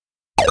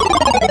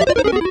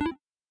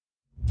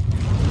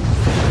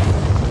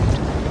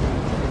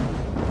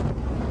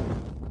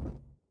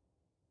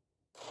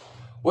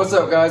What's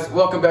up, guys?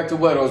 Welcome back to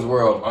Whetto's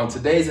World. On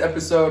today's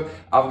episode,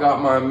 I've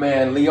got my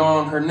man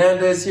Leon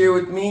Hernandez here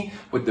with me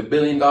with the $1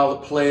 Billion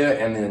Player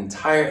and the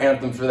entire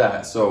anthem for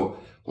that. So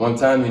one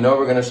time,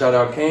 we're going to shout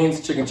out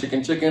Cane's, chicken,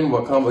 chicken, chicken.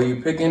 What combo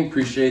you picking?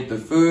 Appreciate the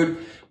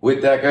food.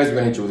 With that, guys, we're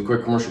going to hit you with a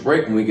quick commercial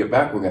break. When we get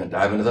back, we're going to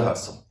dive into the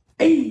hustle.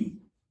 Hey!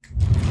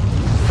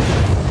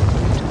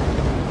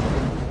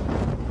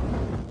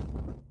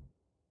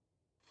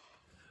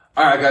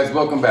 All right, guys,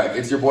 welcome back.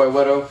 It's your boy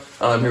Whetto.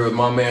 I'm here with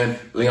my man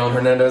Leon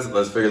Hernandez.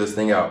 Let's figure this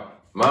thing out.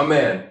 My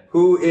man,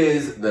 who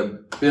is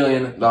the $1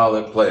 Billion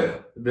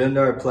Player? The $1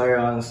 Billion Player,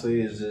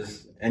 honestly, is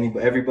just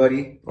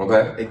everybody.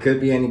 Okay. It could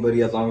be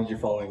anybody as long as you're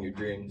following your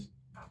dreams.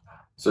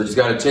 So you just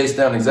got to chase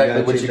down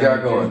exactly what you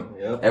got going.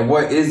 Yep. And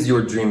what is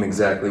your dream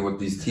exactly with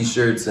these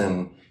T-shirts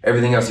and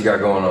everything else you got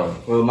going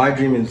on? Well, my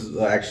dream is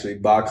actually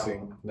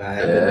boxing.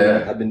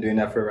 I've been doing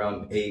that for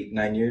around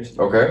 8-9 years.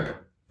 Okay.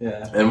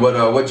 Yeah. And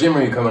what gym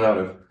are you coming out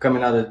of?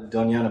 Coming out of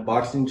Doniana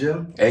Boxing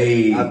Gym.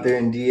 Hey. Out there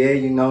in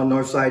DA,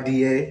 Northside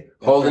DA.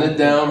 Holding it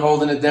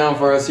down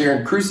for us here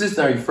in Cruces.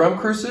 Now, are you from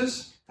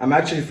Cruces? I'm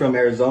actually from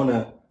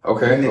Arizona.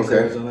 Okay, Phoenix, okay.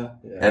 Arizona.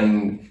 Yeah.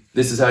 And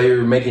this is how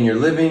you're making your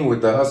living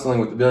with the hustling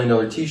with the $1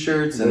 Billion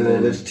T-shirts, and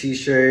then there's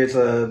T-shirts,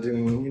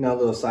 doing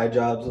little side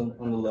jobs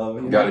on the low.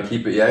 You gotta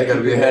keep it, you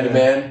gotta be a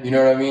handyman. You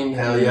know what I mean?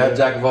 Hell yeah,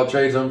 jack of all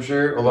trades, I'm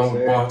sure. Along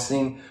with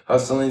boxing,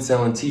 hustling,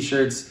 selling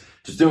T-shirts,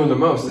 just doing the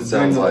most. It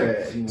sounds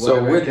like.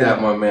 So with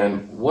that, my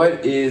man,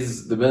 what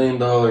is the $1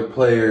 Billion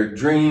Player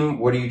dream?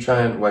 What are you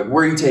trying? Where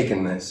are you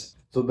taking this?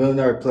 So $1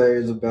 Billion Player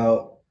is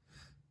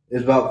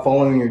about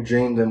following your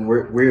dreams, and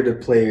we're the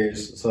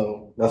players.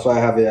 So that's why I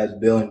have it as $1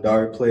 Billion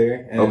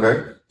Player. And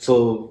okay.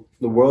 So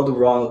the world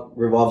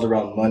revolves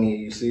around money,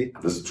 you see?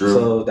 That's true.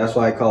 So that's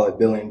why I call it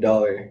 $1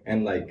 Billion.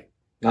 And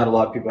not a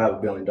lot of people have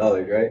 $1 billion,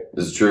 right?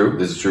 This is true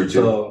too.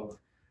 So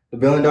the $1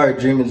 Billion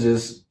dream is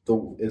just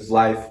is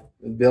life.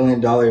 $1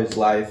 Billion is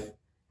life,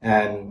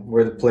 and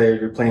we're the players.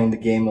 We're playing the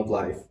game of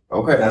life.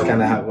 Okay. That's kind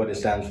of what it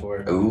stands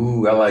for.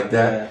 Ooh, I like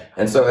that. Yeah.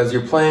 And so as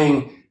you're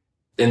playing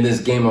in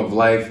this game of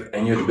life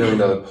and you're the $1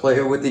 Billion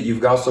Player with it,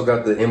 you've also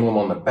got the emblem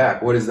on the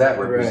back. What does that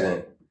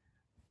represent?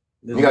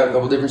 Right. You got a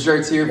couple different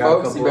shirts here,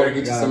 folks. You better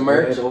get you some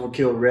merch.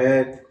 Overkill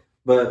Red.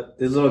 But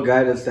this little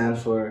guy that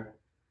stands for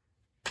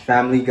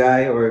Family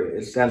Guy, or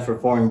it stands for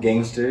Foreign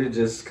Gangster,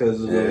 just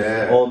because of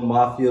the old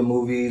mafia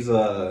movies.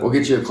 We'll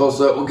get you a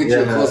close up.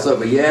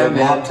 But man.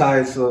 Mob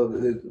ties. So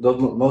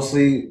those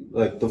mostly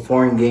like the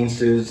foreign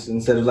gangsters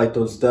instead of like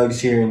those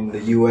thugs here in the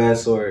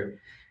U.S. or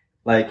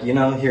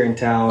here in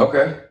town.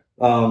 Okay.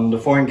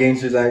 The foreign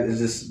gangsters is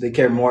just they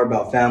care more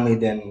about family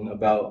than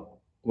about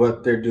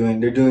what they're doing.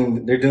 They're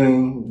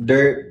doing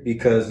dirt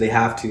because they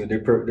have to.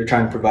 They're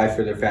trying to provide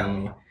for their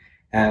family.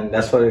 And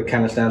that's what it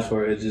kind of stands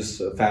for. It's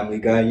just a family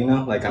guy,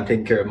 like I'm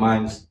taking care of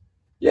mine.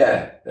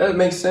 Yeah, that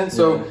makes sense.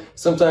 So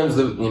sometimes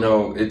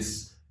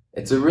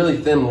it's a really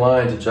thin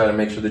line to try to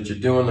make sure that you're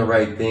doing the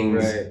right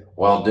things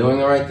while doing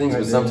the right things.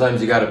 But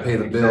sometimes you got to pay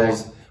the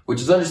bills, which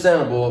is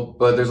understandable.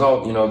 But there's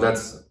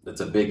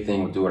that's a big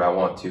thing with do what I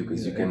want to,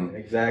 because you can.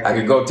 Exactly. I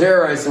could go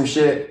terrorize some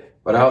shit,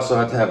 but I also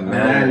have to have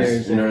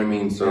manners. You know what I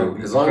mean? So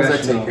as long as I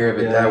take care of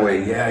it that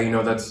way,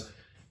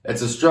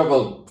 it's a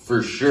struggle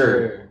for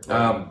sure.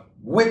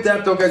 With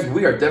that, though, guys,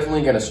 we are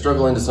definitely going to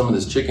struggle into some of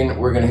this chicken.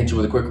 We're going to hit you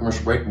with a quick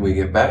commercial break. When we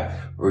get back,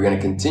 we're going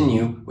to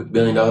continue with $1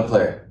 Billion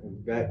Player.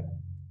 Back.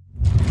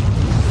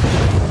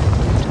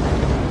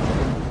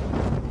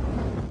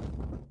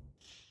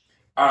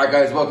 All right,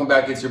 guys, welcome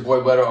back. It's your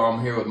boy Whetto.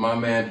 I'm here with my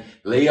man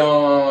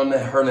Leon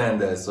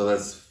Hernandez. So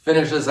let's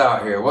finish this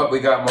out here. What we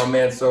got, my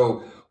man?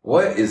 So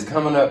what is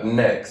coming up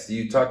next?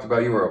 You talked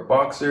about you were a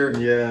boxer.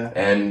 Yeah.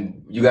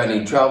 And you got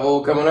any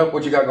travel coming up?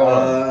 What you got going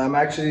on? I'm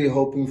actually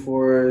hoping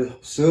for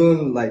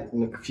soon, like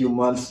in a few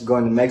months,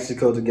 going to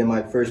Mexico to get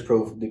my first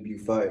pro debut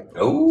fight.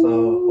 Oh,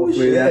 so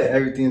hopefully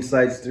everything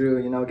slides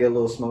through, get a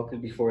little smoking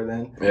before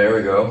then. There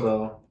we go.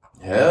 So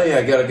hell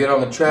yeah, gotta get on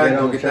the track,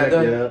 go get that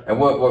done. Yeah. And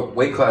what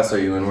weight class are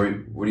you in?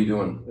 What are you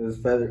doing? It's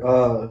feather.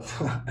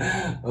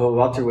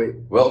 Welterweight.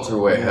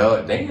 Welterweight. Yeah.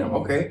 Hell, damn.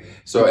 Okay.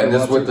 So and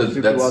this with that's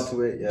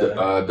welterweight.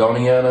 Yeah.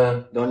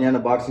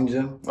 Doniana Boxing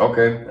Gym.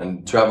 Okay,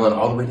 and traveling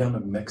all the way down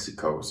to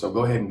Mexico. So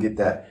go ahead and get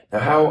that. Now,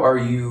 how are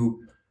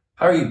you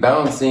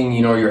balancing,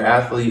 your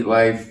athlete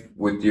life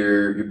with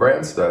your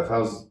brand stuff?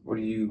 How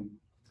do you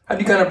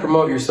kind of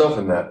promote yourself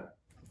in that?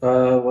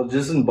 Well,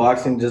 just in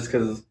boxing, just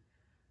because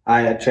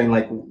I train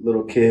like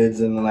little kids,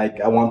 and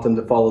I want them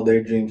to follow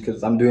their dreams,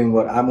 because I'm doing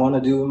what I want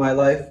to do in my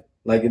life,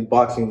 like in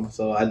boxing.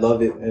 So I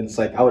love it, and it's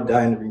like I would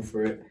die in the ring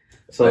for it.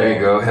 So there you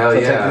go. Hell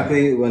yeah.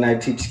 Technically, when I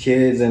teach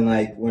kids and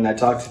when I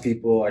talk to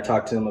people, I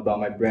talk to them about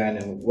my brand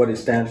and what it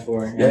stands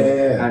for.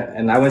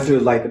 And I went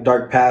through a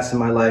dark past in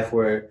my life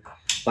where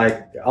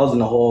I was in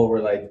a hole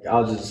where I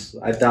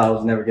thought I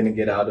was never gonna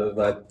get out of.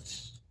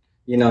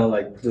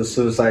 The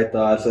suicide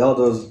thoughts,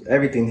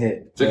 everything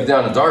hit. Took you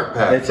down a dark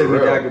path. It took me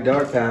down a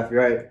dark path,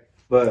 right?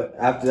 But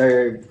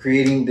after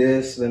creating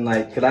this, then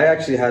cause I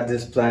actually had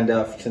this planned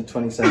out since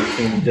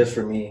 2017 just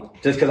for me,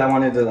 just because I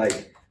wanted to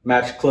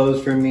match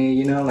clothes for me,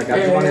 you know, like I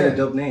just wanted a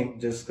dope name,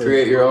 just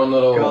create your own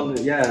little.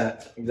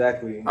 Yeah,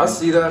 exactly. I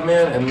see that,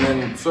 man, and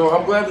then so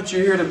I'm glad that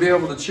you're here to be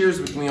able to cheers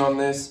with me on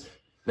this.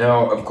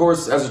 Now, of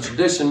course, as a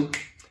tradition,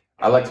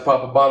 I like to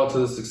pop a bottle to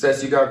the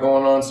success you got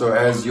going on. So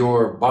as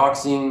your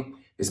boxing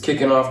is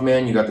kicking off,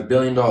 man, you got the $1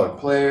 billion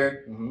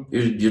player. Mm-hmm.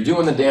 You're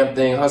doing the damn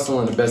thing,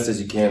 hustling the best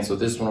as you can. So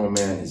this one,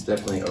 man, is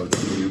definitely owed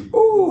to you.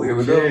 Ooh, here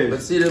we go.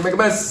 Let's see to make a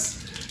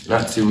mess.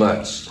 Not too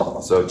much.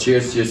 So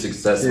cheers to your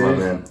success, my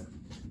man.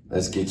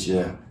 Let's get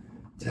you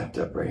tapped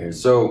up right here.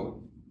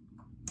 So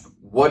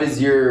what is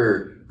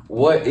your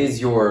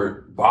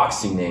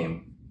boxing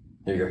name?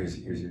 Here you go. Here's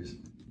yours.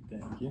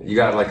 You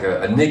got like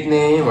a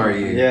nickname, or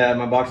you? Yeah,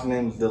 my boxing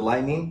name is The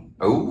Lightning.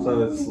 Oh.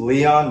 So it's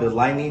Leon The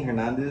Lightning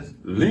Hernandez.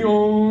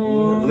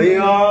 Leon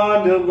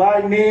The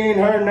Lightning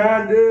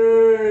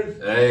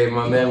Hernandez. Hey,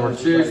 my man, we're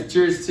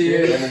cheers to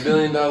you and the $1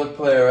 billion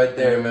player right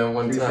there, man.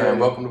 One time.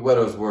 Welcome to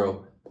Whetto's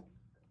world.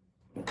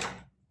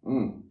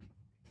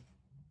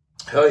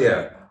 Hell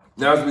yeah.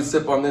 Now as we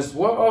sip on this,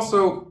 what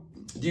also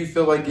do you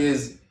feel like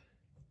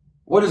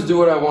what does Do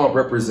What I Want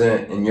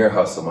represent in your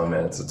hustle, my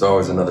man? It's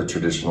always another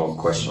traditional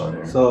question on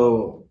here.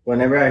 So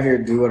whenever I hear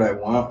Do What I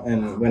Want,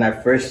 and when I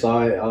first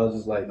saw it, I was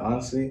just like,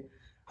 honestly,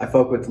 I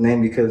fuck with the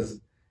name because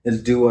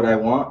it's Do What I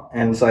Want.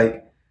 And it's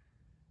like,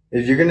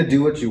 if you're going to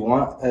do what you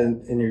want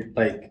and you're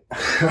like,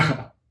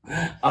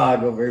 I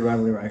go very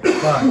rambling right.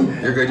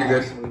 You're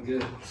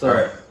good. So all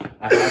right.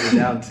 I have it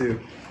down too.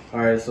 All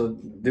right. So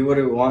Do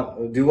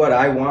What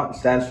I Want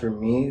stands for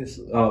me.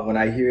 When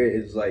I hear it,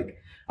 it's like,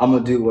 I'm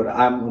going to do what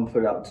I'm going to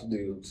put out to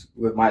do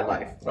with my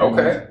life.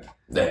 Okay.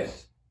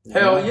 Nice.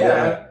 Hell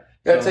yeah.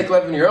 You got to take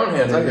life in your own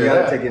hands. I hear that. You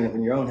got to take it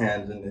in your own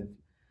hands. And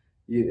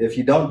if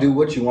you don't do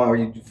what you want or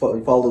you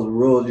follow the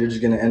rules, you're just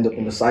going to end up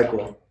in a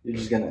cycle. You're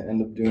just going to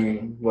end up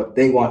doing what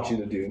they want you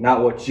to do,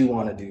 not what you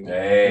want to do.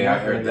 Hey, I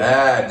heard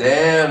that.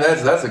 Damn,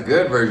 that's a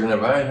good version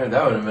of it. I ain't heard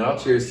that one, man. I'll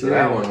cheers to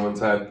that one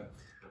time.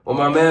 Well,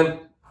 my man,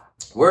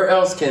 where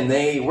can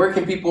they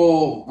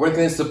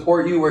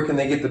support you? Where can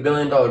they get the $1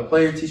 billion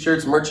player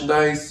t-shirts,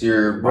 merchandise,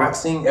 your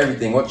boxing,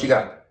 everything? What you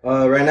got?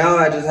 Right now,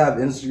 I just have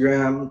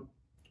Instagram.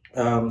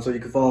 So you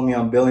can follow me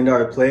on $1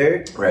 billion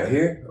player. Right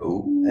here.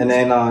 Ooh. And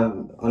then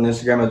on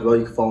Instagram as well,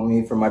 you can follow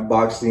me for my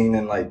boxing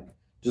and like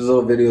just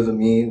little videos of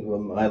me.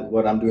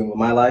 What I'm doing with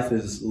my life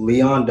is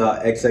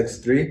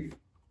leon.xx3.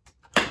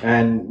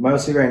 And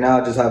mostly right now,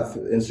 I just have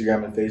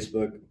Instagram and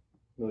Facebook.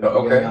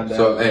 Okay,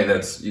 so hey,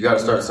 you got to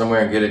start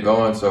somewhere and get it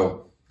going.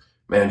 So,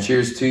 man,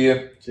 cheers to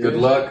you. Cheers. Good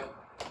luck.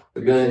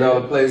 The $1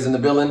 billion players in the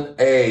building.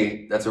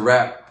 Hey, that's a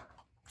wrap.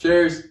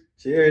 Cheers.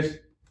 Cheers.